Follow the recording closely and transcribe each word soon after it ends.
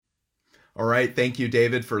All right. Thank you,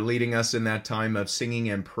 David, for leading us in that time of singing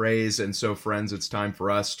and praise. And so, friends, it's time for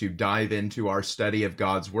us to dive into our study of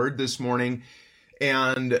God's Word this morning.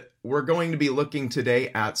 And we're going to be looking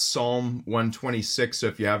today at Psalm 126. So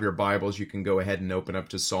if you have your Bibles, you can go ahead and open up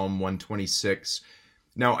to Psalm 126.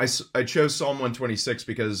 Now, I chose Psalm 126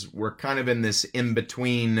 because we're kind of in this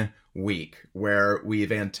in-between week where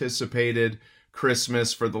we've anticipated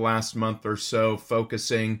Christmas for the last month or so,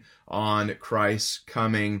 focusing on Christ's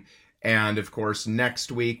coming. And of course,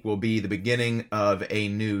 next week will be the beginning of a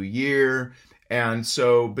new year. And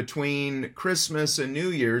so between Christmas and New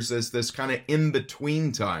Year's, there's this kind of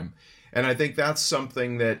in-between time. And I think that's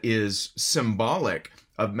something that is symbolic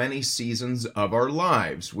of many seasons of our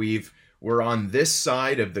lives. We're on this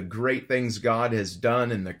side of the great things God has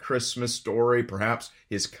done in the Christmas story, perhaps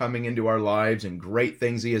His coming into our lives and great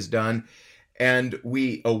things He has done. And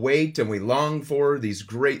we await and we long for these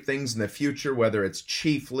great things in the future, whether it's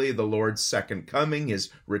chiefly the Lord's second coming,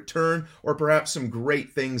 His return, or perhaps some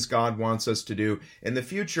great things God wants us to do in the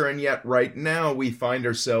future. And yet right now we find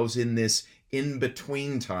ourselves in this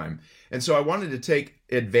in-between time. And so I wanted to take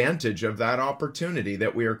advantage of that opportunity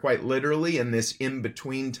that we are quite literally in this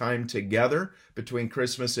in-between time together between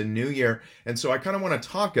Christmas and New Year. And so I kind of want to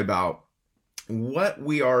talk about what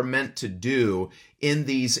we are meant to do in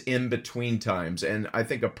these in-between times. And I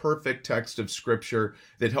think a perfect text of Scripture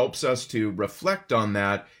that helps us to reflect on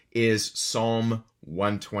that is Psalm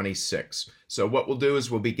 126. So what we'll do is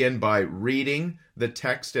we'll begin by reading the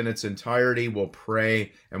text in its entirety, we'll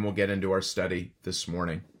pray, and we'll get into our study this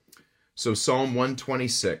morning. So Psalm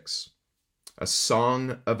 126, a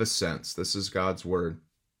song of ascents. This is God's word.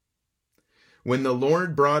 When the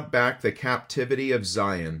Lord brought back the captivity of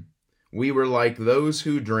Zion, we were like those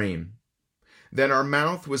who dream. Then our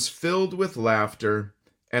mouth was filled with laughter,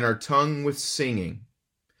 and our tongue with singing.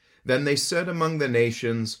 Then they said among the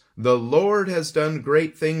nations, the Lord has done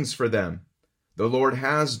great things for them. The Lord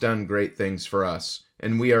has done great things for us,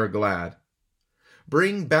 and we are glad.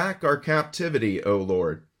 Bring back our captivity, O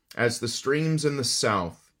Lord, as the streams in the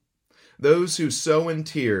south. Those who sow in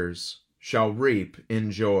tears shall reap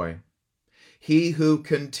in joy. He who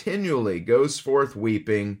continually goes forth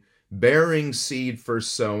weeping, bearing seed for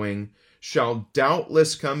sowing, shall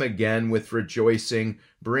doubtless come again with rejoicing,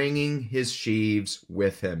 bringing his sheaves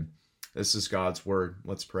with him. This is God's word.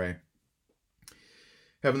 Let's pray.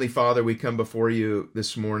 Heavenly Father, we come before you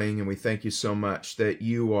this morning and we thank you so much that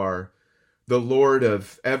you are the Lord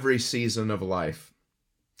of every season of life.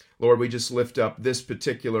 Lord, we just lift up this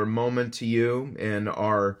particular moment to you in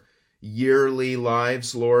our yearly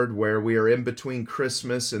lives, Lord, where we are in between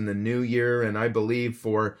Christmas and the New Year, and I believe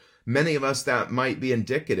for many of us that might be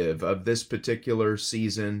indicative of this particular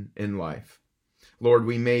season in life. Lord,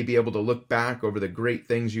 we may be able to look back over the great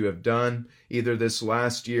things you have done, either this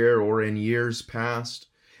last year or in years past,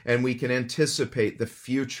 and we can anticipate the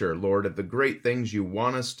future, Lord, of the great things you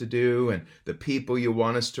want us to do and the people you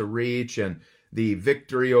want us to reach and the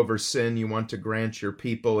victory over sin you want to grant your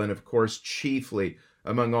people. And of course, chiefly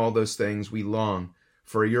among all those things, we long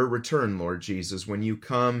for your return, Lord Jesus, when you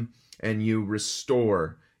come and you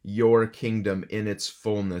restore your kingdom in its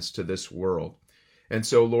fullness to this world. And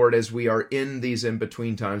so, Lord, as we are in these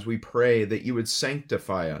in-between times, we pray that you would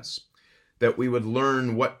sanctify us, that we would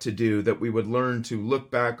learn what to do, that we would learn to look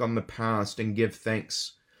back on the past and give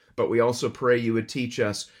thanks. But we also pray you would teach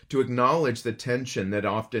us to acknowledge the tension that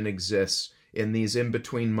often exists in these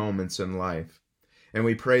in-between moments in life. And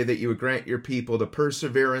we pray that you would grant your people the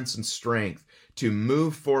perseverance and strength to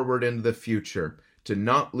move forward into the future, to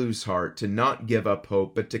not lose heart, to not give up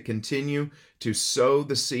hope, but to continue to sow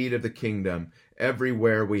the seed of the kingdom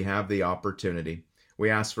everywhere we have the opportunity. We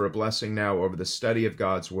ask for a blessing now over the study of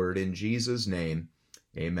God's word in Jesus' name.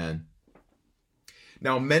 Amen.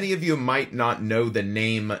 Now, many of you might not know the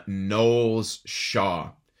name Knowles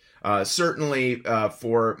Shaw. Certainly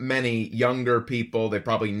for many younger people, they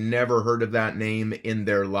probably never heard of that name in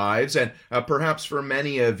their lives. And perhaps for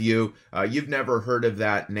many of you, you've never heard of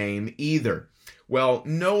that name either. Well,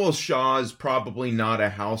 Knowles Shaw is probably not a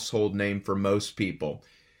household name for most people.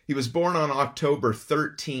 He was born on October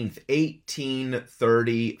 13th,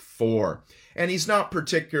 1834, and he's not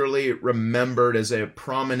particularly remembered as a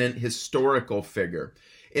prominent historical figure.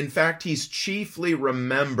 In fact, he's chiefly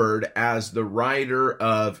remembered as the writer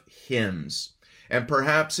of hymns, and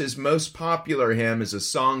perhaps his most popular hymn is a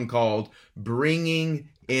song called Bringing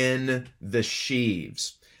in the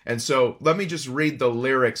Sheaves. And so let me just read the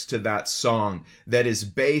lyrics to that song that is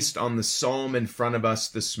based on the psalm in front of us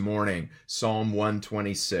this morning, Psalm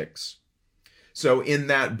 126. So in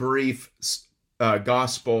that brief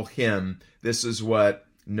gospel hymn, this is what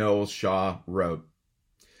Knowles Shaw wrote.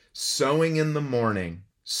 sowing in the morning,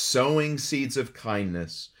 sowing seeds of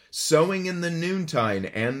kindness, sowing in the noontime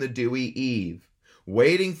and the dewy eve,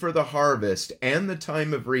 waiting for the harvest and the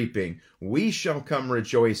time of reaping, we shall come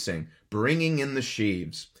rejoicing, bringing in the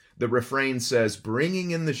sheaves. The refrain says,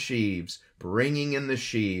 bringing in the sheaves, bringing in the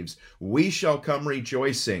sheaves. We shall come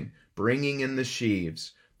rejoicing, bringing in the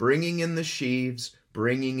sheaves, bringing in the sheaves,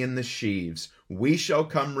 bringing in the sheaves. We shall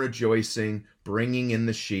come rejoicing, bringing in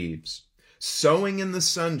the sheaves. Sowing in the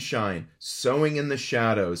sunshine, sowing in the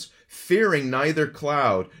shadows, fearing neither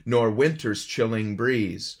cloud nor winter's chilling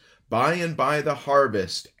breeze. By and by the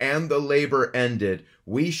harvest and the labor ended,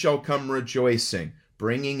 we shall come rejoicing,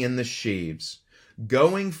 bringing in the sheaves.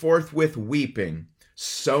 Going forth with weeping,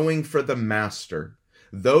 sowing for the Master.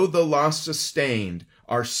 Though the loss sustained,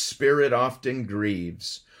 our spirit often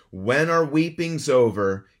grieves. When our weeping's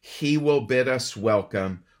over, he will bid us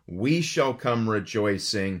welcome. We shall come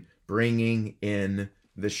rejoicing, bringing in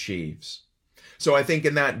the sheaves. So I think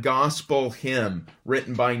in that gospel hymn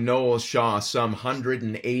written by Noel Shaw some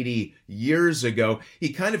 180 years ago,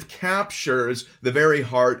 he kind of captures the very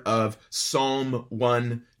heart of Psalm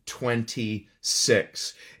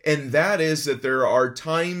 126. And that is that there are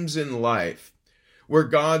times in life where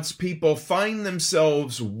God's people find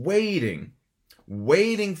themselves waiting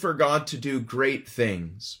for God to do great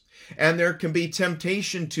things. And there can be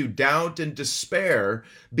temptation to doubt and despair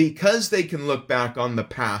because they can look back on the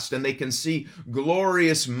past and they can see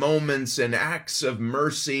glorious moments and acts of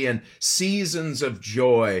mercy and seasons of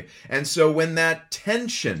joy. And so when that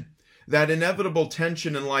tension, that inevitable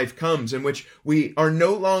tension in life comes in which we are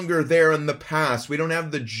no longer there in the past. We don't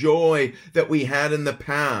have the joy that we had in the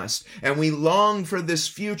past. And we long for this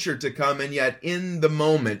future to come. And yet in the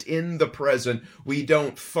moment, in the present, we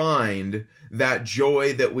don't find that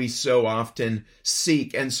joy that we so often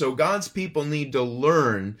seek. And so God's people need to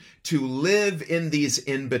learn to live in these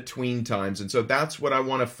in-between times. And so that's what I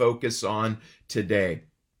want to focus on today.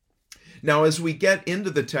 Now, as we get into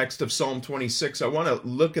the text of Psalm 26, I want to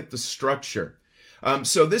look at the structure.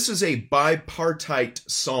 So this is a bipartite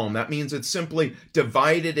psalm. That means it's simply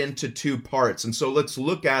divided into two parts. And so let's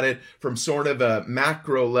look at it from sort of a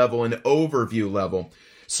macro level, an overview level.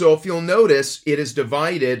 So if you'll notice, it is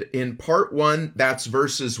divided in part 1, that's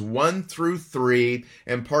verses 1 through 3,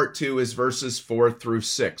 and part 2 is verses 4 through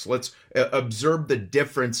 6. Let's observe the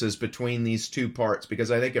differences between these two parts,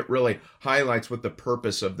 because I think it really highlights what the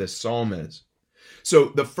purpose of this psalm is. So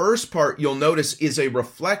the first part, you'll notice, is a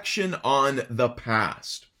reflection on the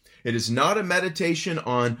past. It is not a meditation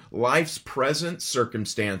on life's present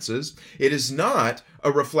circumstances. It is not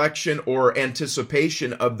a reflection or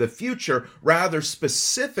anticipation of the future. Rather,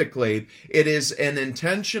 specifically, it is an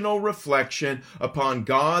intentional reflection upon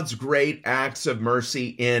God's great acts of mercy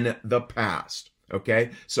in the past. Okay,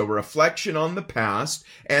 so reflection on the past,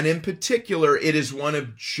 and in particular, it is one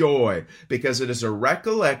of joy, because it is a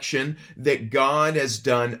recollection that God has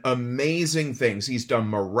done amazing things. He's done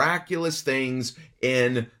miraculous things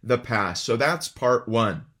in the past. So that's part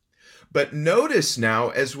 1. But notice now,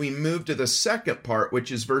 as we move to the second part,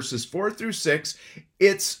 which is verses 4 through 6,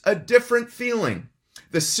 it's a different feeling.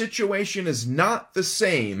 The situation is not the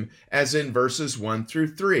same as in verses 1 through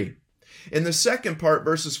 3. In the second part,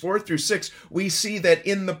 verses 4 through 6, we see that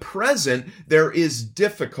in the present, there is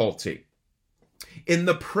difficulty. In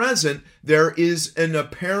the present, there is an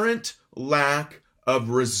apparent lack of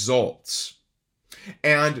results.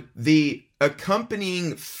 And the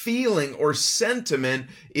accompanying feeling or sentiment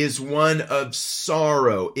is one of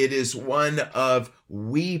sorrow. It is one of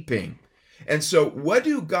weeping. And so what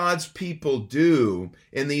do God's people do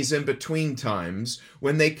in these in-between times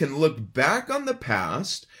when they can look back on the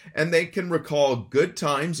past and they can recall good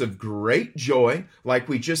times of great joy, like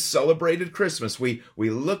we just celebrated Christmas? We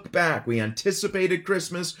look back, we anticipated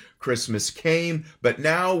Christmas, Christmas came, but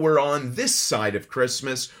now we're on this side of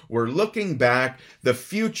Christmas. We're looking back. The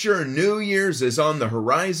future, New Year's, is on the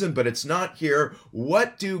horizon, but it's not here.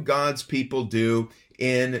 What do God's people do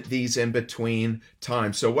in these in-between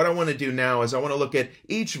times? So what I want to do now is I want to look at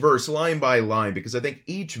each verse line by line, because I think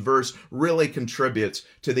each verse really contributes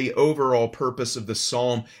to the overall purpose of the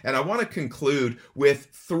psalm. And I want to conclude with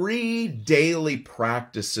 3 daily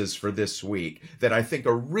practices for this week that I think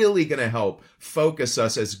are really going to help focus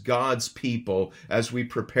us as God's people as we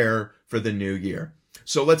prepare for the new year.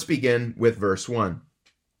 So let's begin with verse 1.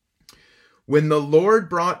 When the Lord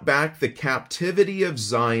brought back the captivity of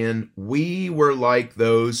Zion, we were like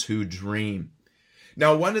those who dream.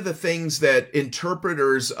 Now, one of the things that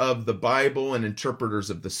interpreters of the Bible and interpreters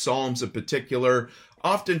of the Psalms in particular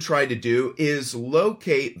often try to do is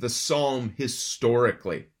locate the psalm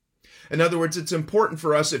historically. In other words, it's important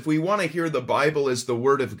for us, if we want to hear the Bible as the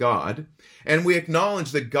Word of God, and we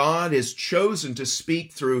acknowledge that God has chosen to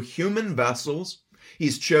speak through human vessels,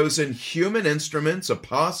 He's chosen human instruments,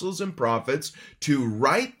 apostles and prophets, to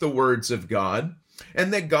write the words of God,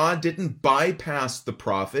 and that God didn't bypass the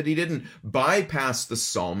prophet, He didn't bypass the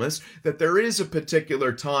psalmist, that there is a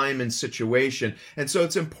particular time and situation. And so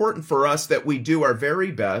it's important for us that we do our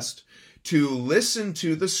very best to listen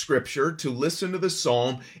to the scripture, to listen to the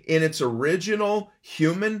psalm in its original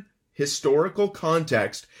human historical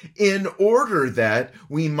context, in order that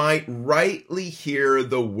we might rightly hear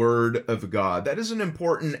the word of God. That is an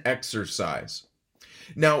important exercise.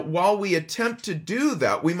 Now, while we attempt to do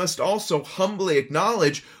that, we must also humbly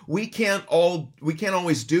acknowledge we can't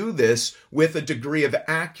always do this with a degree of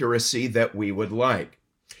accuracy that we would like.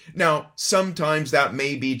 Now, sometimes that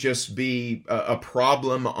may just be a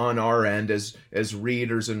problem on our end as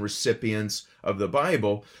readers and recipients of the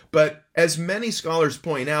Bible, but as many scholars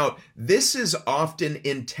point out, this is often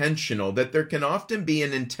intentional, that there can often be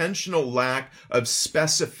an intentional lack of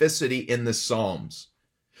specificity in the Psalms.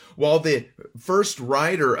 While the first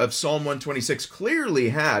writer of Psalm 126 clearly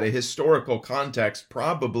had a historical context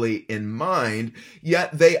probably in mind,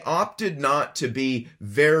 yet they opted not to be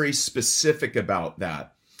very specific about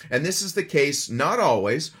that. And this is the case not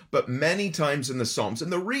always, but many times in the Psalms.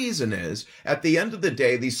 And the reason is, at the end of the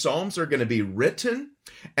day, these Psalms are going to be written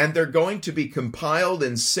and they're going to be compiled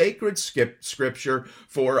in sacred scripture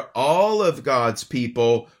for all of God's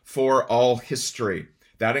people, for all history.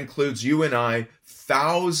 That includes you and I,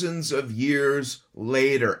 thousands of years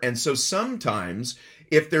later. And so sometimes,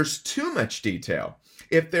 if there's too much detail,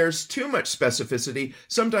 if there's too much specificity,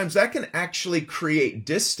 sometimes that can actually create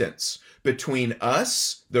distance between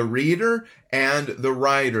us, the reader, and the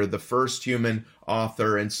writer, the first human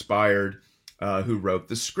author inspired who wrote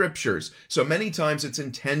the scriptures. So many times it's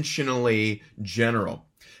intentionally general.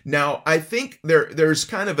 Now, I think there's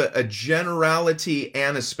kind of a generality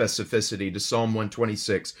and a specificity to Psalm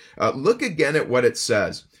 126. Look again at what it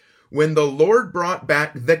says. When the Lord brought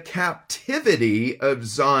back the captivity of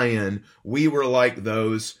Zion, we were like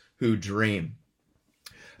those who dream.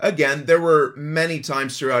 Again, there were many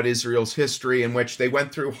times throughout Israel's history in which they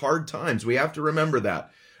went through hard times. We have to remember that.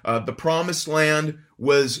 The promised land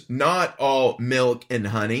was not all milk and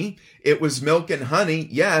honey. It was milk and honey,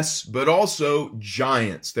 yes, but also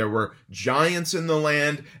giants. There were giants in the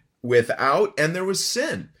land without, and there was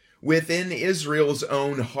sin within Israel's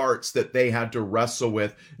own hearts that they had to wrestle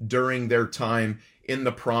with during their time in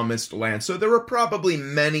the promised land. So there were probably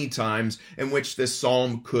many times in which this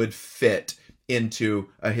psalm could fit into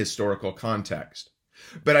a historical context.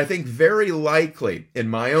 But I think very likely, in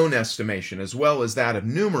my own estimation, as well as that of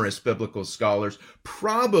numerous biblical scholars,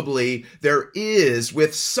 probably there is,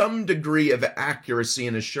 with some degree of accuracy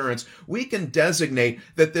and assurance, we can designate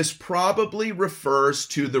that this probably refers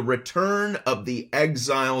to the return of the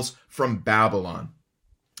exiles from Babylon.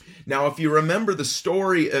 Now, if you remember the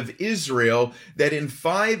story of Israel, that in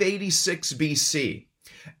 586 BC,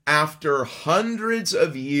 after hundreds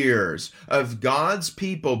of years of God's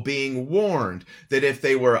people being warned that if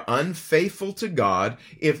they were unfaithful to God,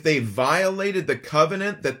 if they violated the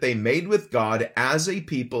covenant that they made with God as a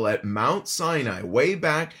people at Mount Sinai, way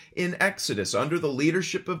back in Exodus under the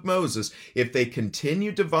leadership of Moses, if they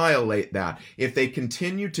continued to violate that, if they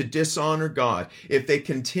continued to dishonor God, if they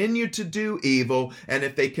continued to do evil, and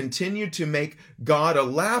if they continued to make God a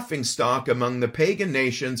laughingstock among the pagan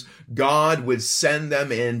nations, God would send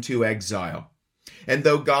them into exile. And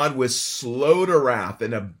though God was slow to wrath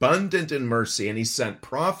and abundant in mercy, and he sent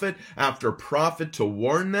prophet after prophet to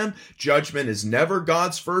warn them, judgment is never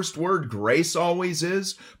God's first word. Grace always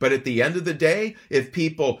is. But at the end of the day, if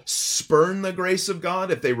people spurn the grace of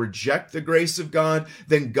God, if they reject the grace of God,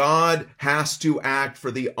 then God has to act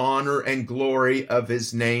for the honor and glory of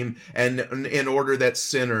his name, and in order that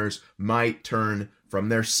sinners might turn from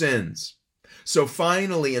their sins. So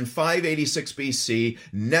finally, in 586 BC,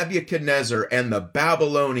 Nebuchadnezzar and the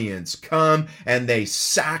Babylonians come and they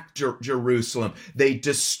sack Jerusalem. They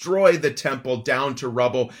destroy the temple down to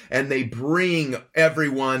rubble, and they bring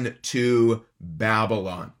everyone to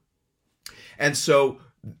Babylon. And so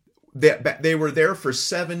they were there for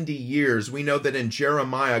 70 years. We know that in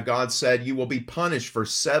Jeremiah, God said, you will be punished for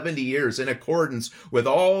 70 years in accordance with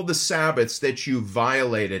all the Sabbaths that you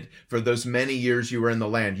violated for those many years you were in the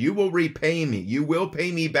land. You will repay me. You will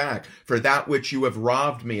pay me back for that which you have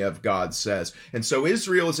robbed me of, God says. And so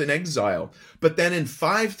Israel is in exile. But then in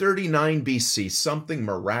 539 BC, something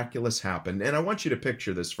miraculous happened. And I want you to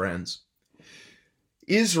picture this, friends.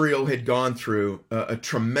 Israel had gone through a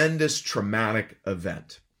tremendous traumatic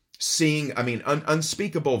event. seeing,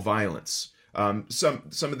 unspeakable violence. Some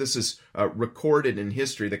of this is recorded in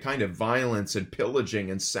history, the kind of violence and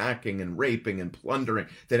pillaging and sacking and raping and plundering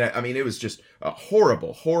that, it was just a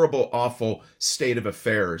horrible, awful state of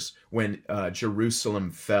affairs when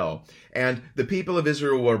Jerusalem fell. And the people of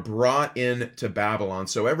Israel were brought into Babylon,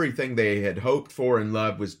 so everything they had hoped for and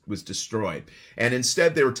loved was destroyed. And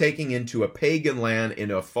instead they were taken into a pagan land,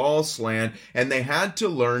 in a false land, and they had to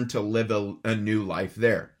learn to live a new life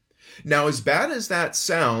there. Now, as bad as that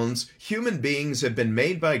sounds, human beings have been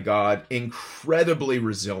made by God incredibly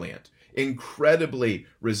resilient. And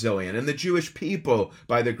the Jewish people,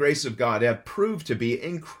 by the grace of God, have proved to be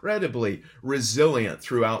incredibly resilient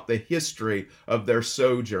throughout the history of their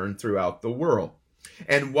sojourn throughout the world.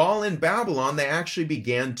 And while in Babylon, they actually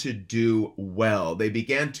began to do well. They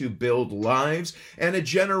began to build lives, and a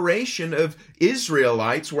generation of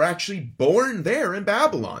Israelites were actually born there in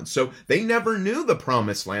Babylon. So they never knew the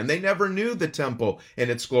promised land. They never knew the temple in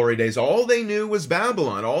its glory days. All they knew was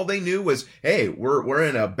Babylon. All they knew was, hey, we're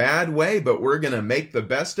in a bad way, but we're going to make the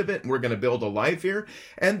best of it, and we're going to build a life here.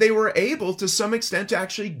 And they were able, to some extent, to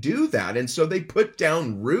actually do that. And so they put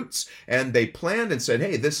down roots, and they planned and said,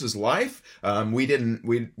 hey, this is life. We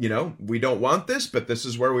don't want this, but this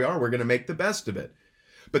is where we are. We're going to make the best of it.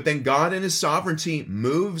 But then God in his sovereignty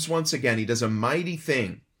moves once again. He does a mighty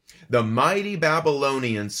thing. The mighty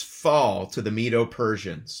Babylonians fall to the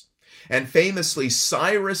Medo-Persians. And famously,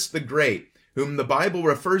 Cyrus the Great, whom the Bible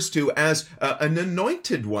refers to as an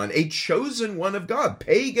anointed one, a chosen one of God,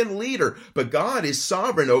 pagan leader. But God is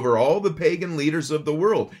sovereign over all the pagan leaders of the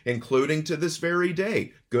world, including to this very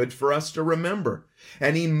day. Good for us to remember.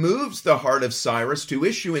 And he moves the heart of Cyrus to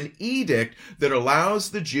issue an edict that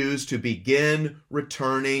allows the Jews to begin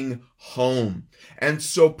returning home. And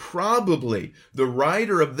so probably the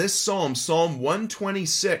writer of this psalm, Psalm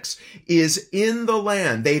 126, is in the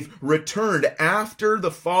land. They've returned after the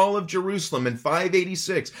fall of Jerusalem in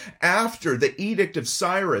 586, after the edict of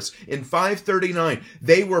Cyrus in 539.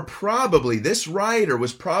 This writer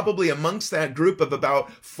was probably amongst that group of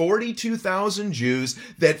about 42,000 Jews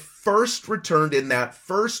that first returned in that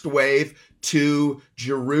first wave to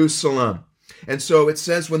Jerusalem. And so it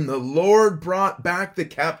says, when the Lord brought back the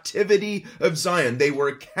captivity of Zion, they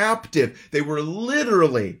were captive. They were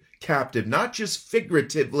literally captive, not just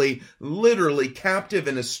figuratively, literally captive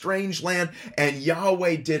in a strange land. And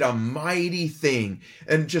Yahweh did a mighty thing,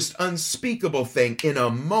 and just unspeakable thing. In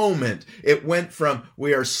a moment, it went from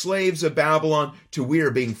we are slaves of Babylon to we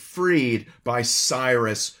are being freed by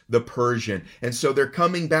Cyrus the Persian. And so they're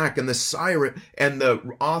coming back, and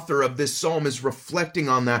the author of this psalm is reflecting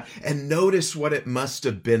on that. And notice what it must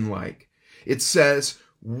have been like. It says,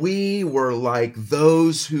 we were like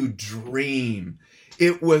those who dream.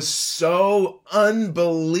 It was so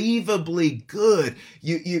unbelievably good.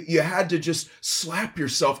 You had to just slap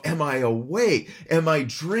yourself. Am I awake? Am I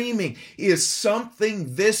dreaming? Is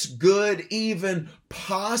something this good even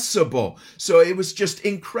possible? So it was just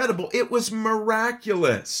incredible. It was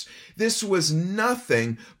miraculous. This was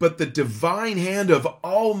nothing but the divine hand of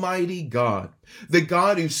Almighty God. The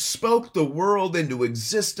God who spoke the world into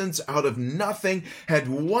existence out of nothing had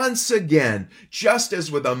once again, just as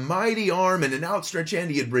with a mighty arm and an outstretched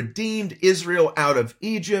hand, he had redeemed Israel out of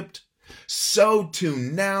Egypt, so too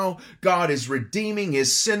now God is redeeming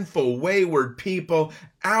his sinful, wayward people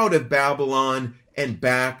out of Babylon and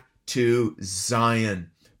back to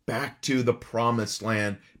Zion, back to the promised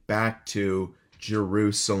land, back to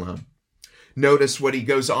Jerusalem. Notice what he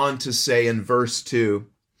goes on to say in verse 2.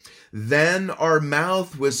 Then our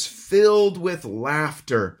mouth was filled with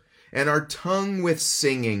laughter, and our tongue with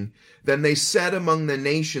singing. Then they said among the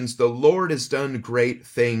nations, the Lord has done great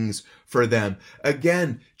things for them.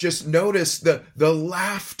 Again, just notice the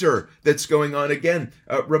laughter that's going on. Again,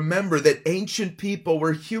 remember that ancient people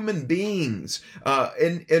were human beings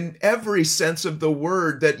in every sense of the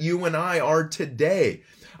word that you and I are today.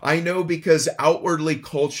 I know, because outwardly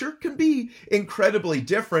culture can be incredibly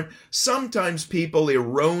different. Sometimes people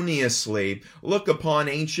erroneously look upon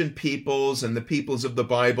ancient peoples and the peoples of the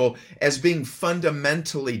Bible as being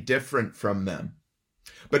fundamentally different from them.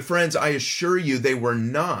 But friends, I assure you they were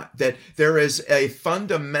not. That there is a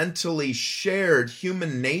fundamentally shared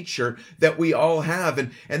human nature that we all have.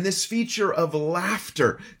 And this feature of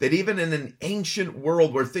laughter, that even in an ancient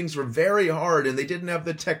world where things were very hard and they didn't have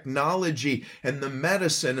the technology and the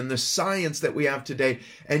medicine and the science that we have today,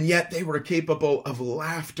 and yet they were capable of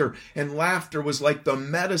laughter. And laughter was like the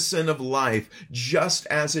medicine of life, just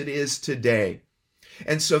as it is today.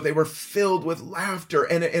 And so they were filled with laughter,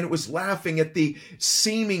 and it was laughing at the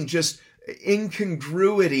seeming just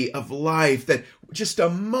incongruity of life, that just a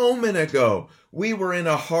moment ago we were in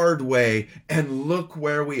a hard way and look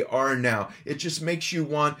where we are now. It just makes you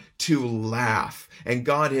want to laugh. And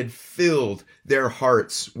God had filled their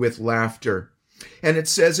hearts with laughter. And it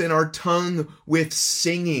says, in our tongue with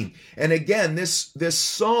singing. And again, this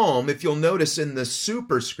psalm, if you'll notice in the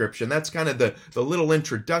superscription, that's kind of the little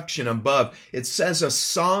introduction above, it says a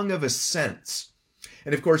song of ascents.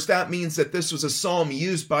 And of course, that means that this was a psalm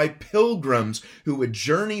used by pilgrims who would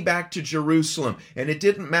journey back to Jerusalem. And it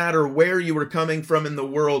didn't matter where you were coming from in the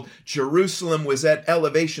world, Jerusalem was at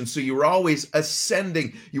elevation. So you were always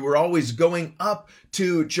ascending. You were always going up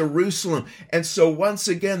to Jerusalem. And so once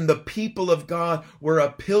again, the people of God were a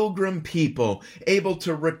pilgrim people, able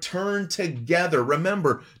to return together.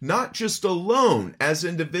 Remember, not just alone as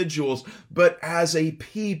individuals, but as a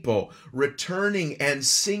people, returning and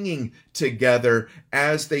singing together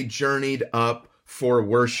as they journeyed up for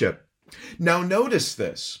worship. Now notice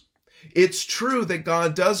this. It's true that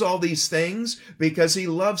God does all these things because he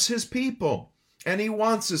loves his people. And he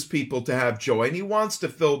wants his people to have joy, and he wants to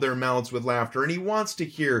fill their mouths with laughter, and he wants to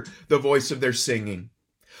hear the voice of their singing.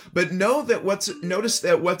 But notice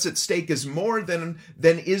that what's at stake is more than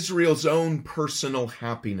Israel's own personal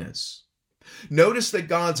happiness. Notice that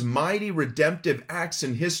God's mighty redemptive acts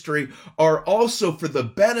in history are also for the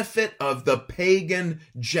benefit of the pagan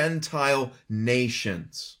Gentile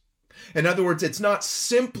nations. In other words, it's not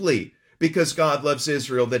simply because God loves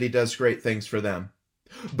Israel that he does great things for them,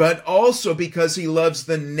 but also because he loves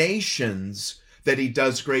the nations that he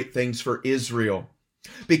does great things for Israel.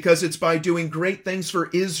 Because it's by doing great things for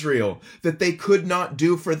Israel that they could not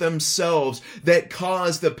do for themselves that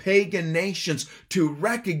caused the pagan nations to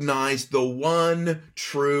recognize the one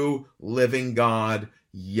true living God,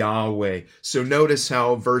 Yahweh. So notice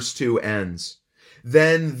how verse 2 ends.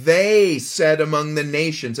 Then they said among the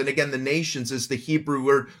nations, and again, the nations is the Hebrew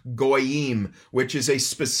word goyim, which is a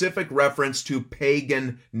specific reference to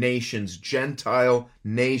pagan nations, Gentile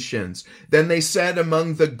nations. Then they said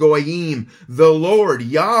among the goyim, the Lord,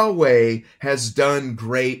 Yahweh, has done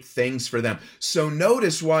great things for them. So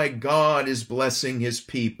notice why God is blessing his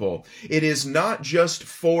people. It is not just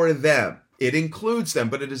for them. It includes them,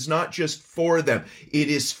 but it is not just for them. It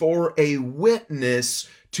is for a witness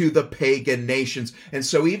to the pagan nations. And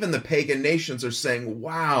so even the pagan nations are saying,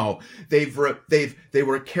 wow, they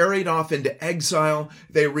were carried off into exile.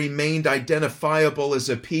 They remained identifiable as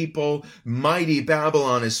a people. Mighty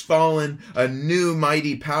Babylon has fallen. A new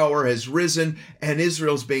mighty power has risen, and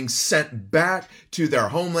Israel's being sent back to their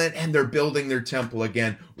homeland, and they're building their temple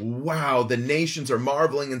again. Wow, the nations are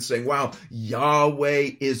marveling and saying, wow,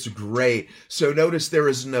 Yahweh is great. So notice there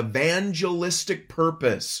is an evangelistic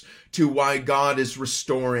purpose to why God is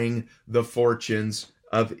restoring the fortunes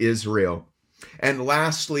of Israel. And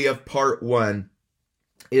lastly, of part 1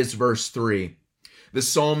 is verse 3. The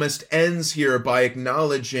psalmist ends here by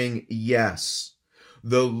acknowledging, yes,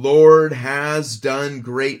 the Lord has done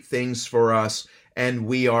great things for us, and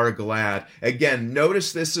we are glad. Again,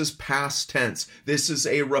 notice this is past tense. This is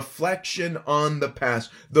a reflection on the past.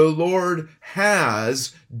 The Lord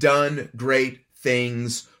has done great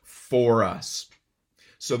things for us.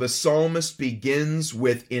 So the psalmist begins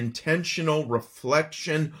with intentional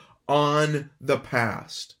reflection on the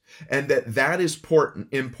past, and that is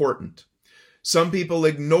important. Some people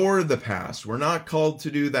ignore the past. We're not called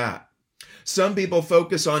to do that. Some people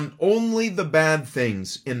focus on only the bad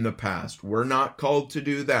things in the past. We're not called to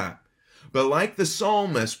do that. But like the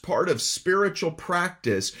psalmist, part of spiritual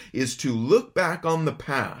practice is to look back on the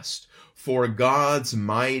past for God's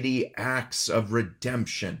mighty acts of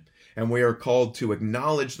redemption. And we are called to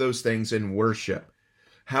acknowledge those things in worship.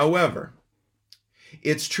 However,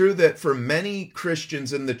 it's true that for many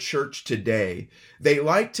Christians in the church today, they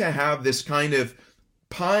like to have this kind of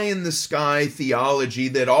pie-in-the-sky theology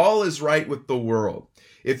that all is right with the world.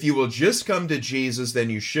 If you will just come to Jesus, then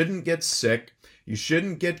you shouldn't get sick. You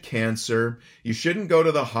shouldn't get cancer. You shouldn't go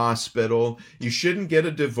to the hospital. You shouldn't get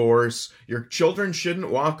a divorce. Your children shouldn't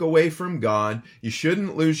walk away from God. You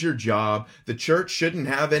shouldn't lose your job. The church shouldn't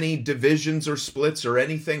have any divisions or splits or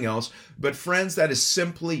anything else. But friends, that is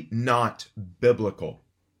simply not biblical.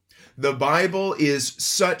 The Bible is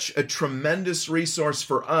such a tremendous resource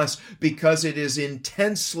for us because it is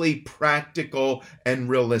intensely practical and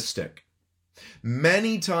realistic.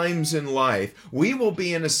 Many times in life, we will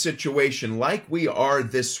be in a situation like we are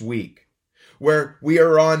this week, where we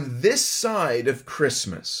are on this side of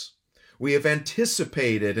Christmas. We have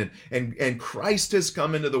anticipated and Christ has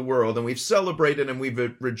come into the world, and we've celebrated and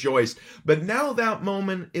we've rejoiced. But now that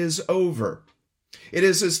moment is over. It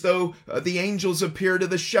is as though the angels appear to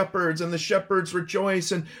the shepherds and the shepherds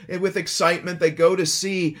rejoice, and with excitement they go to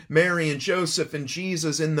see Mary and Joseph and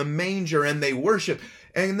Jesus in the manger and they worship.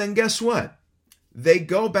 And then guess what? They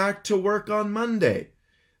go back to work on Monday.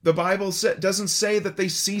 The Bible doesn't say that they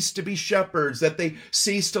cease to be shepherds, that they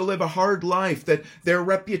cease to live a hard life, that their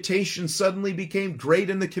reputation suddenly became great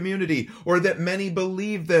in the community, or that many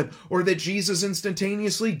believed them, or that Jesus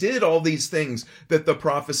instantaneously did all these things that the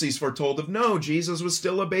prophecies foretold of. No, Jesus was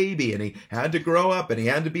still a baby, and he had to grow up, and he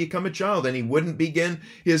had to become a child, and he wouldn't begin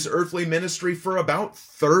his earthly ministry for about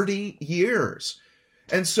 30 years.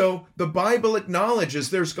 And so the Bible acknowledges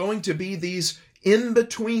there's going to be these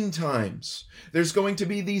in-between times. There's going to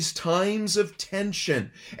be these times of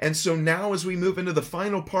tension. And so now as we move into the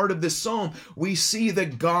final part of this psalm, we see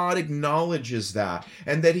that God acknowledges that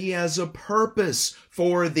and that he has a purpose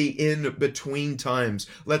for the in-between times.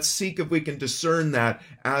 Let's seek if we can discern that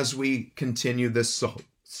as we continue this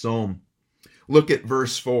psalm. Look at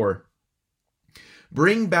verse 4.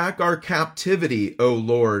 Bring back our captivity, O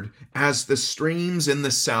Lord, as the streams in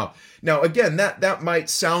the south. Now, again, that might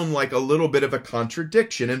sound like a little bit of a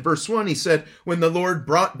contradiction. In verse 1, he said, when the Lord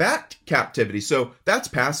brought back captivity. So that's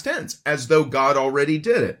past tense, as though God already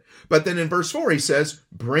did it. But then in verse 4, he says,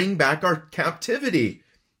 bring back our captivity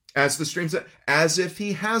as the streams, as if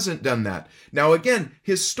he hasn't done that. Now, again,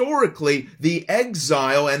 historically, the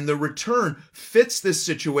exile and the return fits this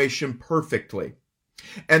situation perfectly.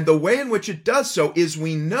 And the way in which it does so is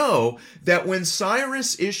we know that when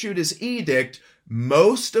Cyrus issued his edict,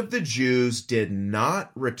 most of the Jews did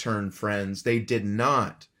not return, friends. They did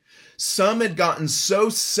not. Some had gotten so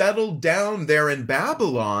settled down there in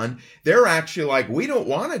Babylon, they're actually like, we don't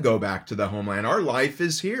want to go back to the homeland. Our life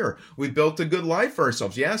is here. We built a good life for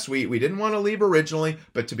ourselves. Yes, we didn't want to leave originally,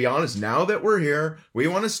 but to be honest, now that we're here, we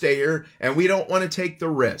want to stay here, and we don't want to take the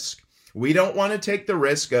risk. We don't want to take the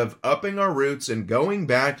risk of upping our roots and going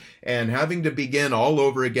back and having to begin all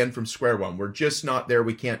over again from square one. We're just not there.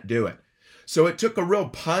 We can't do it. So it took a real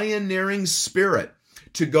pioneering spirit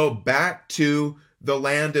to go back to the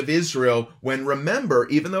land of Israel when, remember,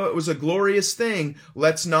 even though it was a glorious thing,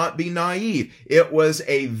 let's not be naive. It was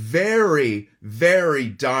a very, very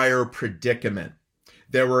dire predicament.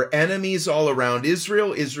 There were enemies all around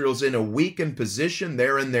Israel. Israel's in a weakened position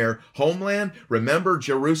there in their homeland. Remember,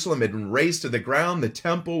 Jerusalem had been razed to the ground. The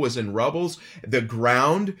temple was in rubble. The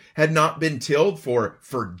ground had not been tilled for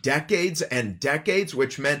decades and decades,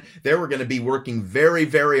 which meant they were going to be working very,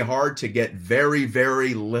 very hard to get very,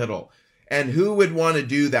 very little. And who would want to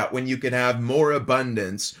do that when you could have more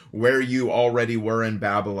abundance where you already were in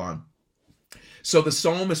Babylon? So the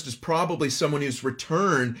psalmist is probably someone who's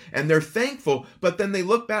returned and they're thankful, but then they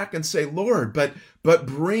look back and say, Lord, but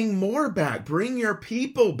bring more back. Bring your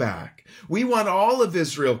people back. We want all of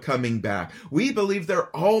Israel coming back. We believe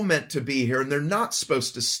they're all meant to be here and they're not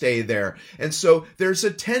supposed to stay there. And so there's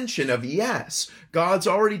a tension of, yes, God's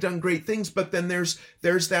already done great things, but then there's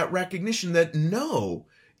that recognition that no,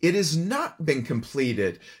 it has not been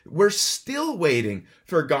completed. We're still waiting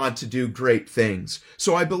for God to do great things.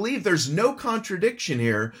 So I believe there's no contradiction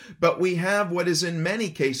here, but we have what is in many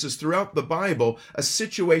cases throughout the Bible, a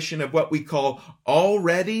situation of what we call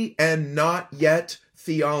already and not yet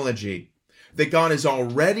theology. That God has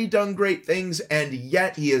already done great things, and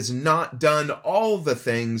yet he has not done all the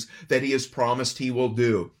things that he has promised he will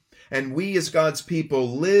do. And we as God's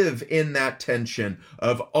people live in that tension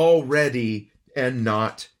of already and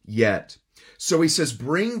not yet. So he says,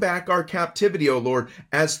 bring back our captivity, O Lord,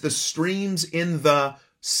 as the streams in the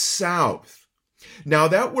south. Now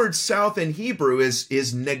that word south in Hebrew is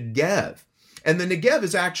Negev. And the Negev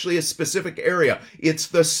is actually a specific area. It's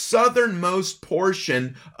the southernmost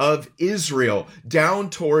portion of Israel, down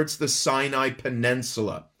towards the Sinai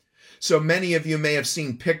Peninsula. So many of you may have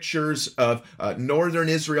seen pictures of northern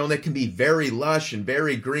Israel, and it can be very lush and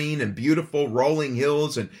very green and beautiful rolling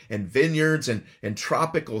hills and vineyards and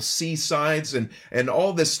tropical seasides and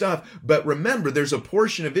all this stuff. But remember, there's a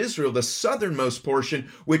portion of Israel, the southernmost portion,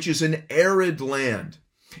 which is an arid land.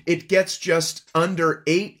 It gets just under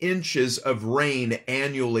 8 inches of rain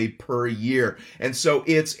annually per year. And so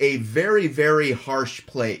it's a very, very harsh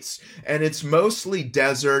place. And it's mostly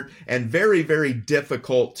desert and very, very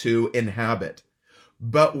difficult to inhabit.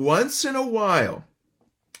 But once in a while,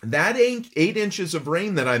 that 8 inches of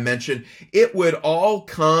rain that I mentioned, it would all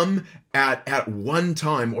come at one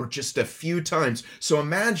time or just a few times. So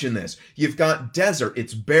imagine this. You've got desert.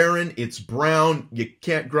 It's barren. It's brown. You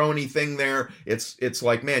can't grow anything there. It's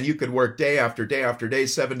like, man, you could work day after day after day,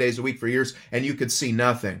 7 days a week for years, and you could see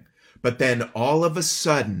nothing. But then all of a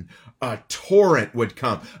sudden, a torrent would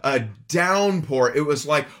come, a downpour. It was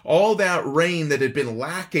like all that rain that had been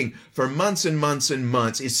lacking for months and months and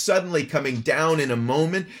months is suddenly coming down in a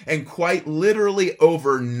moment, and quite literally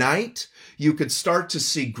overnight, you could start to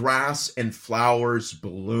see grass and flowers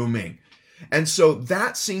blooming. And so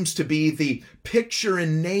that seems to be the picture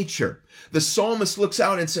in nature. The psalmist looks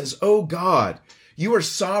out and says, "Oh God, you are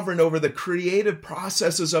sovereign over the creative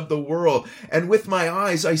processes of the world. And with my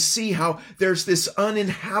eyes, I see how there's this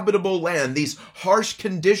uninhabitable land, these harsh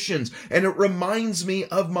conditions, and it reminds me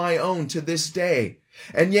of my own to this day.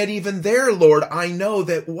 And yet even there, Lord, I know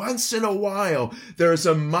that once in a while, there's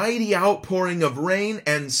a mighty outpouring of rain,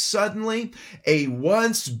 and suddenly a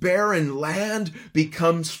once barren land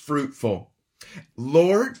becomes fruitful.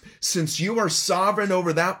 Lord, since you are sovereign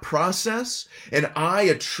over that process, and I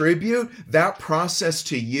attribute that process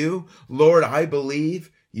to you, Lord, I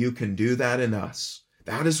believe you can do that in us."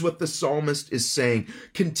 That is what the psalmist is saying.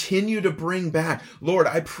 Continue to bring back. Lord,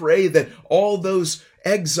 I pray that all those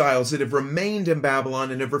exiles that have remained in Babylon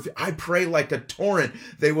and I pray like a torrent,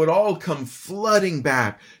 they would all come flooding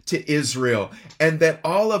back to Israel, and that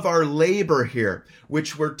all of our labor here,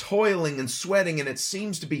 which we're toiling and sweating and it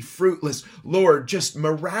seems to be fruitless, Lord, just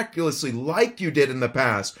miraculously, like you did in the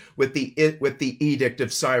past with the edict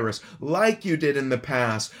of Cyrus, like you did in the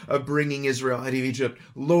past of bringing Israel out of Egypt,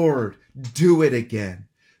 Lord, do it again.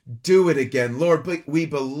 Do it again. Lord, we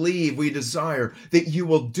believe, we desire that you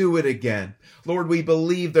will do it again. Lord, we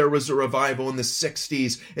believe there was a revival in the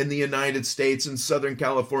 60s in the United States and Southern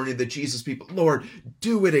California, the Jesus people. Lord,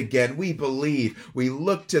 do it again. We believe. We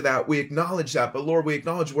look to that. We acknowledge that. But Lord, we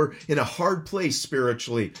acknowledge we're in a hard place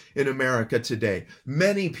spiritually in America today.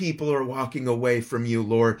 Many people are walking away from you,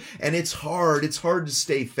 Lord, and it's hard. It's hard to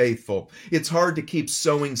stay faithful. It's hard to keep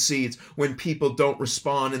sowing seeds when people don't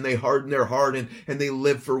respond and they harden their heart and they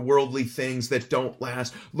live for worldly things that don't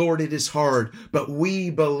last. Lord, it is hard, but we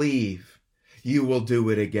believe you will do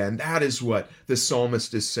it again. That is what the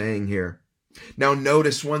psalmist is saying here. Now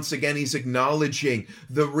notice once again, he's acknowledging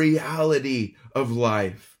the reality of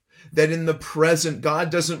life. That in the present, God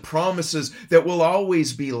doesn't promise us that will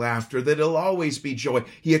always be laughter, that it'll always be joy.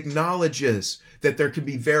 He acknowledges that there can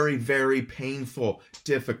be very, very painful,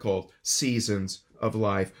 difficult seasons of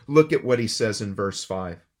life. Look at what he says in verse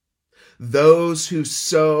 5. Those who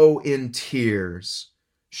sow in tears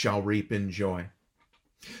shall reap in joy.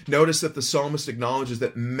 Notice that the psalmist acknowledges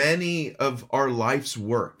that many of our life's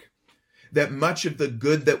work, that much of the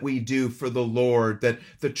good that we do for the Lord, that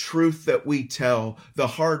the truth that we tell, the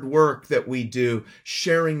hard work that we do,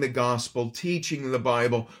 sharing the gospel, teaching the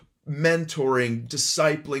Bible, mentoring,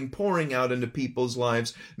 discipling, pouring out into people's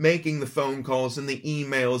lives, making the phone calls and the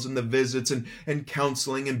emails and the visits and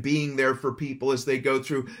counseling and being there for people as they go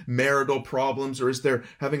through marital problems or as they're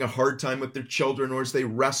having a hard time with their children or as they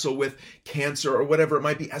wrestle with cancer or whatever it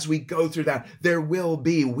might be. As we go through that, there will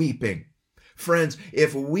be weeping. Friends,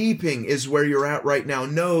 if weeping is where you're at right now,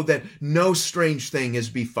 know that no strange thing has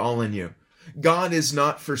befallen you. God is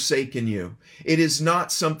not forsaken you. It is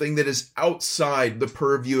not something that is outside the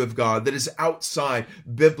purview of God, that is outside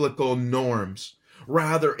biblical norms.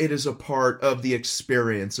 Rather, it is a part of the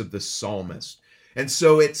experience of the psalmist. And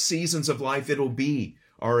so at seasons of life, it'll be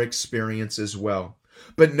our experience as well.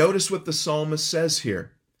 But notice what the psalmist says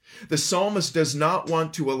here. The psalmist does not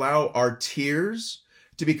want to allow our tears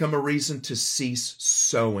to become a reason to cease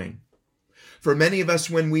sowing. For many of us,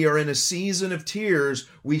 when we are in a season of tears,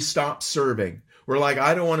 we stop serving. We're like,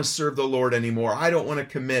 I don't want to serve the Lord anymore. I don't want to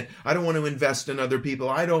commit. I don't want to invest in other people.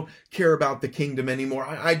 I don't care about the kingdom anymore.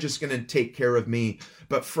 I'm just going to take care of me.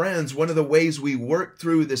 But friends, one of the ways we work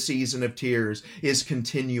through the season of tears is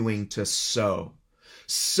continuing to sow.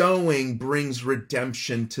 Sowing brings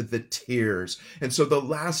redemption to the tears. And so the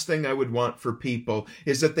last thing I would want for people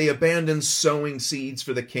is that they abandon sowing seeds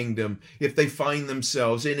for the kingdom if they find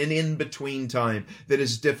themselves in an in-between time that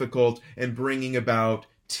is difficult and bringing about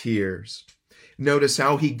tears. Notice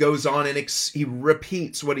how he goes on and he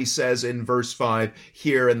repeats what he says in verse 5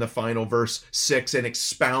 here in the final verse 6 and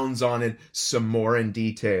expounds on it some more in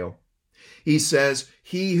detail. He says,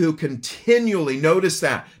 he who continually, notice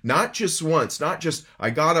that, not just once, not just, I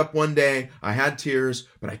got up one day, I had tears,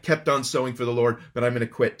 but I kept on sowing for the Lord, but I'm going to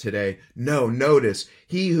quit today. No, notice,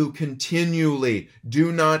 he who continually,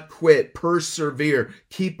 do not quit, persevere,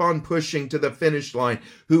 keep on pushing to the finish line,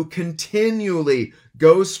 who continually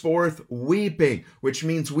goes forth weeping, which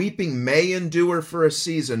means weeping may endure for a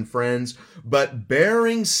season, friends, but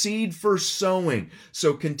bearing seed for sowing.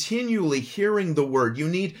 So continually hearing the word. You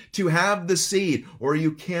need to have the seed or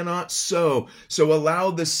you cannot sow. So allow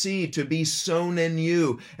the seed to be sown in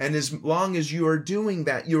you. And as long as you are doing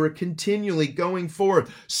that, you are continually going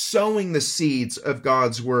forth, sowing the seeds of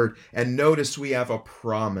God's word. And notice we have a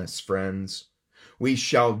promise, friends. We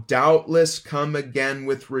shall doubtless come again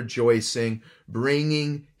with rejoicing,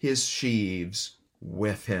 bringing his sheaves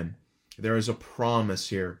with him. There is a promise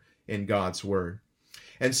here in God's word.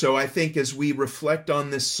 And so I think as we reflect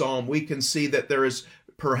on this psalm, we can see that there is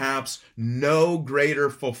perhaps no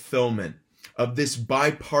greater fulfillment of this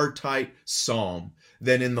bipartite psalm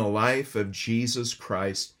than in the life of Jesus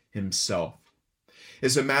Christ himself.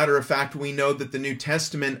 As a matter of fact, we know that the New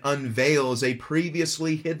Testament unveils a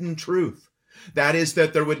previously hidden truth. That is,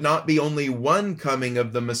 that there would not be only one coming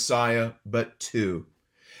of the Messiah, but two.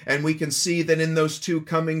 And we can see that in those two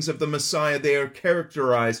comings of the Messiah, they are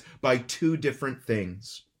characterized by two different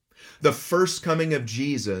things. The first coming of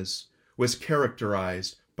Jesus was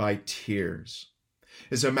characterized by tears.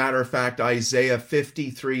 As a matter of fact, Isaiah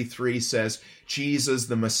 53:3 says, Jesus,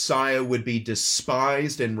 the Messiah, would be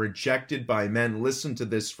despised and rejected by men. Listen to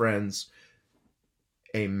this, friends.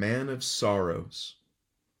 A man of sorrows,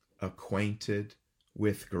 acquainted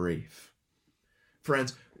with grief.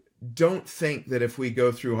 Friends, don't think that if we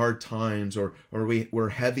go through hard times or we're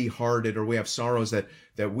heavy-hearted or we have sorrows that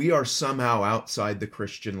we are somehow outside the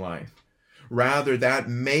Christian life. Rather, that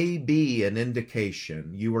may be an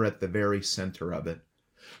indication you are at the very center of it.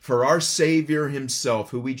 For our Savior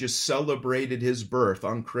himself, who we just celebrated his birth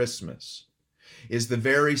on Christmas, is the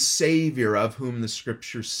very Savior of whom the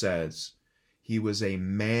Scripture says he was a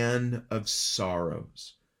man of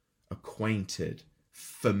sorrows, acquainted,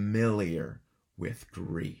 familiar with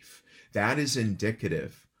grief. That is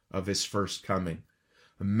indicative of his first coming.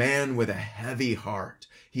 A man with a heavy heart.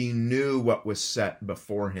 He knew what was set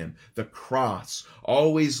before him. The cross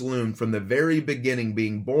always loomed from the very beginning,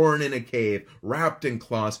 being born in a cave, wrapped in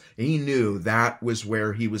cloths. He knew that was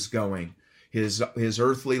where he was going. His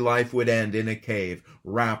earthly life would end in a cave,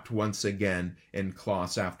 wrapped once again in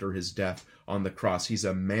cloths after his death on the cross. He's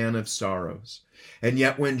a man of sorrows. And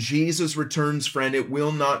yet when Jesus returns, friend, it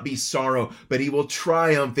will not be sorrow, but he will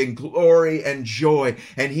triumph in glory and joy.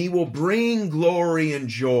 And he will bring glory and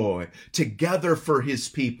joy together for his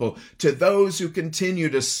people. To those who continue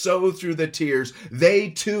to sow through the tears, they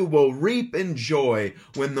too will reap in joy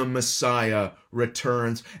when the Messiah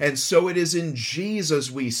returns. And so it is in Jesus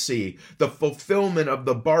we see the fulfillment of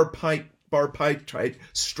the bipartite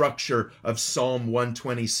structure of Psalm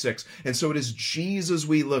 126. And so it is Jesus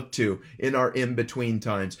we look to in our in-between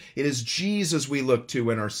times. It is Jesus we look to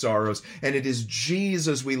in our sorrows. And it is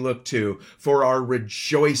Jesus we look to for our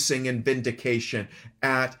rejoicing and vindication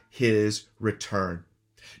at his return.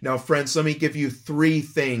 Now, friends, let me give you 3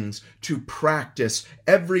 things to practice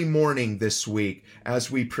every morning this week as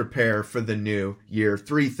we prepare for the new year.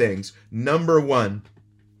 3 things. Number 1,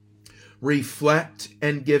 reflect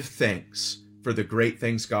and give thanks for the great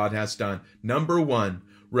things God has done. Number 1,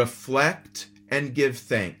 reflect and give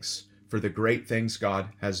thanks for the great things God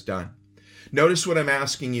has done. Notice what I'm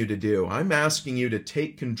asking you to do. I'm asking you to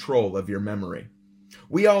take control of your memory.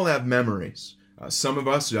 We all have memories. Some of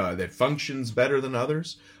us, that functions better than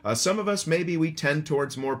others. Some of us, maybe we tend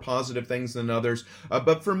towards more positive things than others.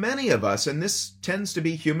 But for many of us, and this tends to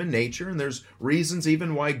be human nature, and there's reasons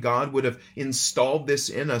even why God would have installed this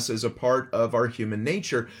in us as a part of our human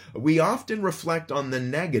nature, we often reflect on the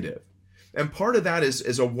negative. And part of that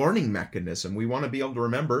is a warning mechanism. We want to be able to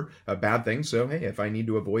remember bad things. So, hey, if I need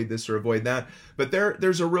to avoid this or avoid that. But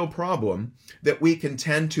there's a real problem that we can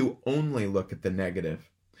tend to only look at the negative.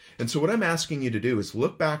 And so what I'm asking you to do is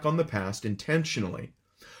look back on the past intentionally.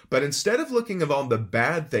 But instead of looking at all the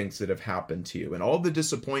bad things that have happened to you and all the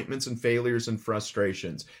disappointments and failures and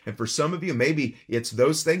frustrations, and for some of you, maybe it's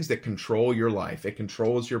those things that control your life. It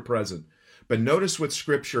controls your present. But notice what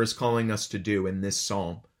Scripture is calling us to do in this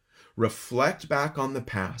psalm. Reflect back on the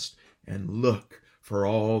past and look for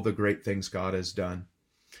all the great things God has done.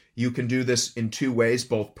 You can do this in 2 ways,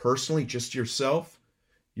 both personally, just yourself,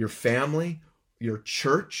 your family, your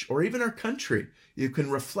church, or even our country. You can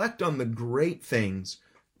reflect on the great things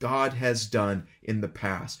God has done in the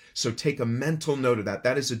past. So take a mental note of that.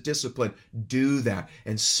 That is a discipline. Do that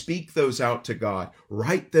and speak those out to God.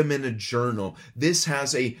 Write them in a journal. This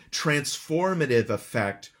has a transformative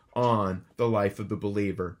effect on the life of the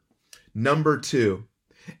believer. Number 2,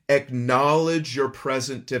 acknowledge your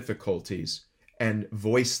present difficulties and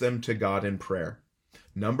voice them to God in prayer.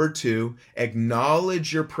 Number 2,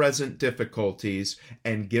 acknowledge your present difficulties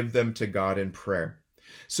and give them to God in prayer.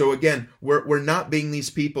 So again, we're not being these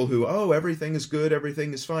people who, oh, everything is good,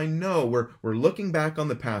 everything is fine. No, we're looking back on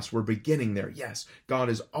the past. We're beginning there. Yes, God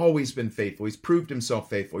has always been faithful. He's proved himself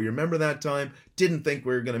faithful. You remember that time? Didn't think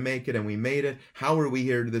we were going to make it, and we made it. How are we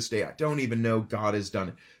here to this day? I don't even know. God has done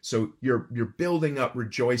it. So you're building up,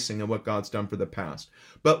 rejoicing in what God's done for the past.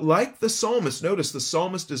 But like the psalmist, notice the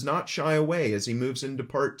psalmist does not shy away as he moves into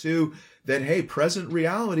part 2, that, hey, present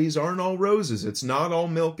realities aren't all roses. It's not all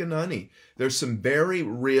milk and honey. There's some very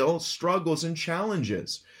real struggles and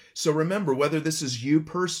challenges. So remember, whether this is you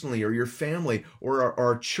personally or your family or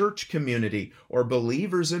our church community or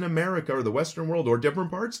believers in America or the Western world or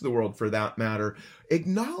different parts of the world for that matter,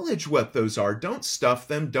 acknowledge what those are. Don't stuff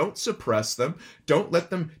them. Don't suppress them. Don't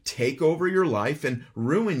let them take over your life and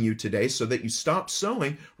ruin you today so that you stop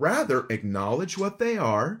sowing. Rather, acknowledge what they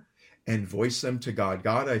are and voice them to God.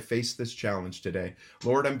 God, I face this challenge today.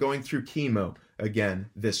 Lord, I'm going through chemo again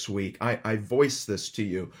this week. I voice this to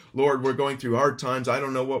you. Lord, we're going through hard times. I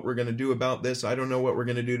don't know what we're going to do about this. I don't know what we're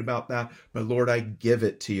going to do about that. But Lord, I give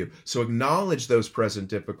it to you. So acknowledge those present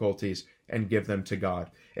difficulties and give them to God.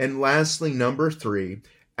 And lastly, number 3,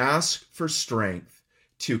 ask for strength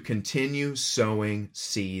to continue sowing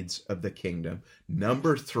seeds of the kingdom.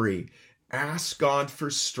 Number 3, ask God for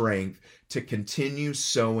strength to continue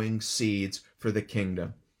sowing seeds for the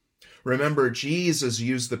kingdom. Remember, Jesus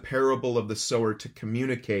used the parable of the sower to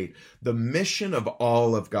communicate the mission of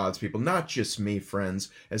all of God's people, not just me, friends,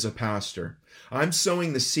 as a pastor. I'm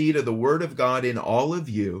sowing the seed of the Word of God in all of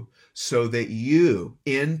you so that you,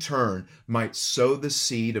 in turn, might sow the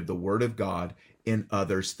seed of the Word of God in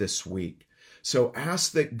others this week. So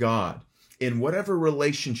ask that God, in whatever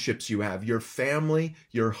relationships you have, your family,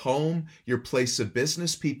 your home, your place of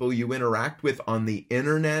business, people you interact with on the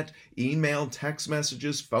internet, email, text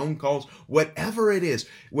messages, phone calls, whatever it is,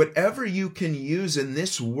 whatever you can use in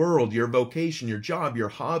this world, your vocation, your job, your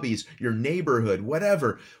hobbies, your neighborhood,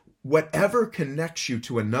 whatever connects you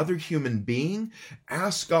to another human being,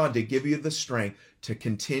 ask God to give you the strength to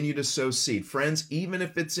continue to sow seed. Friends, even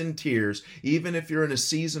if it's in tears, even if you're in a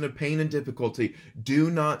season of pain and difficulty,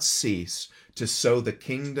 do not cease to sow the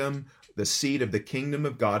kingdom, the seed of the kingdom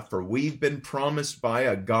of God, for we've been promised by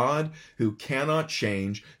a God who cannot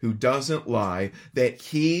change, who doesn't lie, that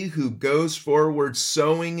he who goes forward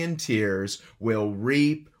sowing in tears will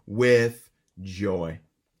reap with joy.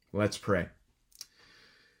 Let's pray.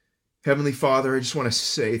 Heavenly Father, I just want to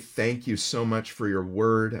say thank you so much for your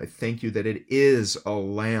word. I thank you that it is a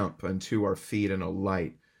lamp unto our feet and a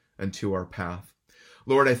light unto our path.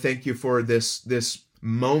 Lord, I thank you for this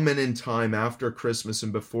moment in time after Christmas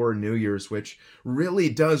and before New Year's, which really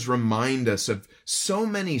does remind us of so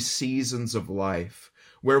many seasons of life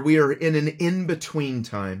where we are in an in-between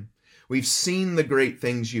time. We've seen the great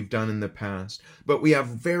things you've done in the past, but we have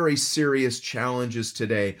very serious challenges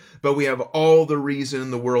today. But we have all the reason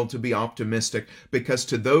in the world to be optimistic, because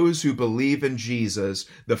to those who believe in Jesus,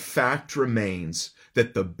 the fact remains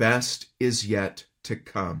that the best is yet to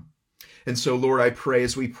come. And so, Lord, I pray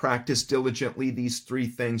as we practice diligently these 3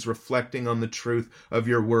 things, reflecting on the truth of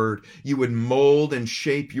your word, you would mold and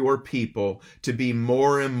shape your people to be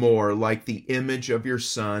more and more like the image of your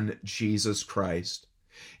Son, Jesus Christ.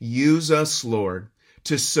 Use us, Lord,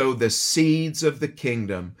 to sow the seeds of the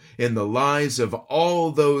kingdom in the lives of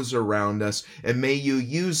all those around us. And may you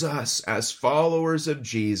use us as followers of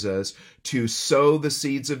Jesus to sow the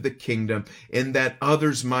seeds of the kingdom, in that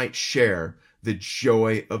others might share the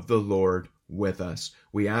joy of the Lord with us.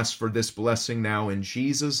 We ask for this blessing now in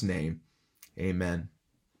Jesus' name. Amen.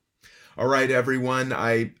 All right, everyone,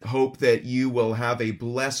 I hope that you will have a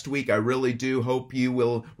blessed week. I really do hope you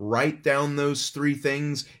will write down those 3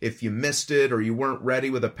 things. If you missed it or you weren't ready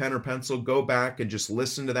with a pen or pencil, go back and just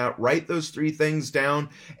listen to that. Write those 3 things down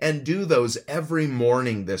and do those every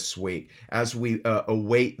morning this week as we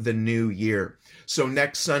await the new year. So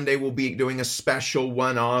next Sunday, we'll be doing a special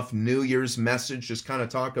one-off New Year's message, just kind of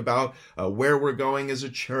talk about where we're going as a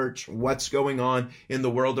church, what's going on in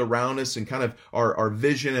the world around us, and kind of our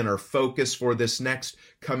vision and our focus for this next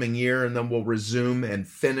coming year. And then we'll resume and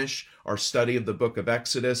finish our study of the book of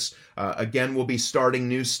Exodus. Again, we'll be starting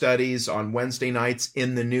new studies on Wednesday nights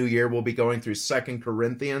in the new year. We'll be going through 2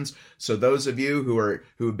 Corinthians. So those of you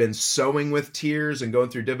who have been sowing with tears and going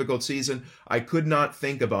through difficult season, I could not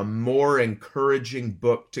think of a more encouraging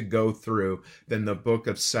book to go through than the book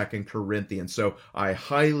of 2 Corinthians. So I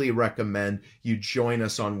highly recommend you join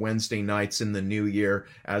us on Wednesday nights in the new year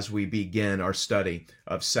as we begin our study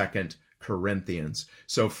of 2 Corinthians.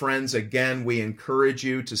 So friends, again, we encourage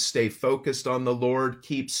you to stay focused on the Lord,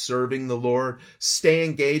 keep serving the Lord, stay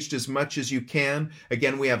engaged as much as you can.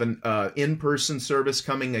 Again, we have an in-person service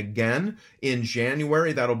coming again in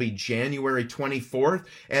January. That'll be January 24th.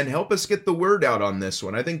 And help us get the word out on this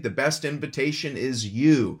one. I think the best invitation is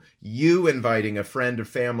you inviting a friend, a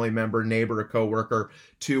family member, neighbor, a coworker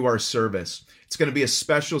to our service. It's going to be a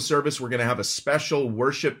special service. We're going to have a special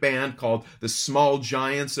worship band called the Small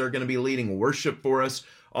Giants. They're going to be leading worship for us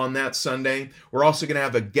on that Sunday. We're also going to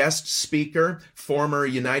have a guest speaker, former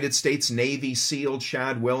United States Navy SEAL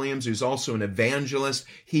Chad Williams, who's also an evangelist.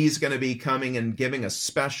 He's going to be coming and giving a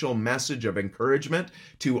special message of encouragement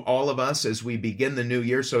to all of us as we begin the new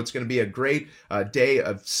year. So it's going to be a great day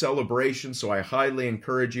of celebration. So I highly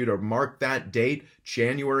encourage you to mark that date,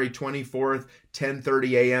 January 24th,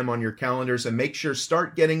 10:30 a.m. on your calendars, and make sure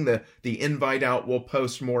start getting the invite out. We'll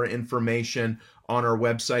post more information on our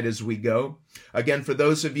website as we go. Again, for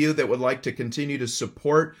those of you that would like to continue to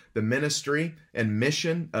support the ministry and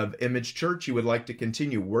mission of Image Church, you would like to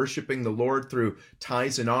continue worshiping the Lord through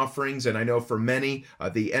tithes and offerings. And I know for many,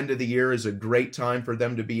 the end of the year is a great time for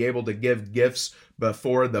them to be able to give gifts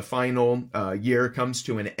before the final year comes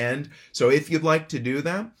to an end. So if you'd like to do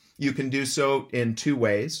that, you can do so in two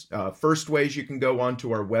ways. First way is you can go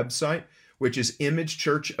onto our website, which is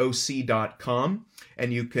imagechurchoc.com,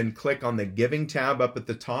 and you can click on the Giving tab up at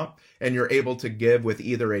the top, and you're able to give with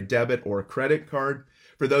either a debit or a credit card.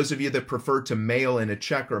 For those of you that prefer to mail in a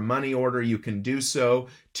check or money order, you can do so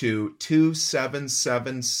to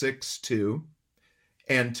 27762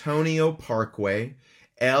 Antonio Parkway,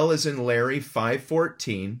 L as in Larry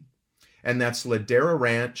 514, and that's Ladera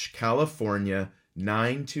Ranch, California,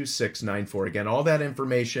 92694. Again, all that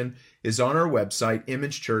information is on our website,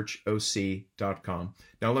 imagechurchoc.com.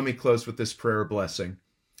 Now let me close with this prayer blessing.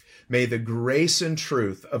 May the grace and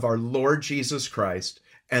truth of our Lord Jesus Christ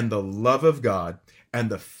and the love of God and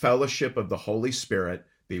the fellowship of the Holy Spirit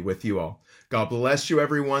be with you all. God bless you,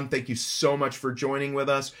 everyone. Thank you so much for joining with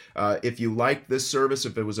us. If you liked this service,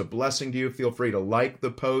 if it was a blessing to you, feel free to like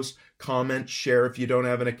the post, comment, share. If you don't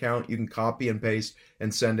have an account, you can copy and paste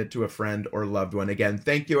and send it to a friend or loved one. Again,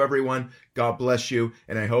 thank you, everyone. God bless you,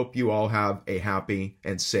 and I hope you all have a happy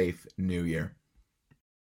and safe new year.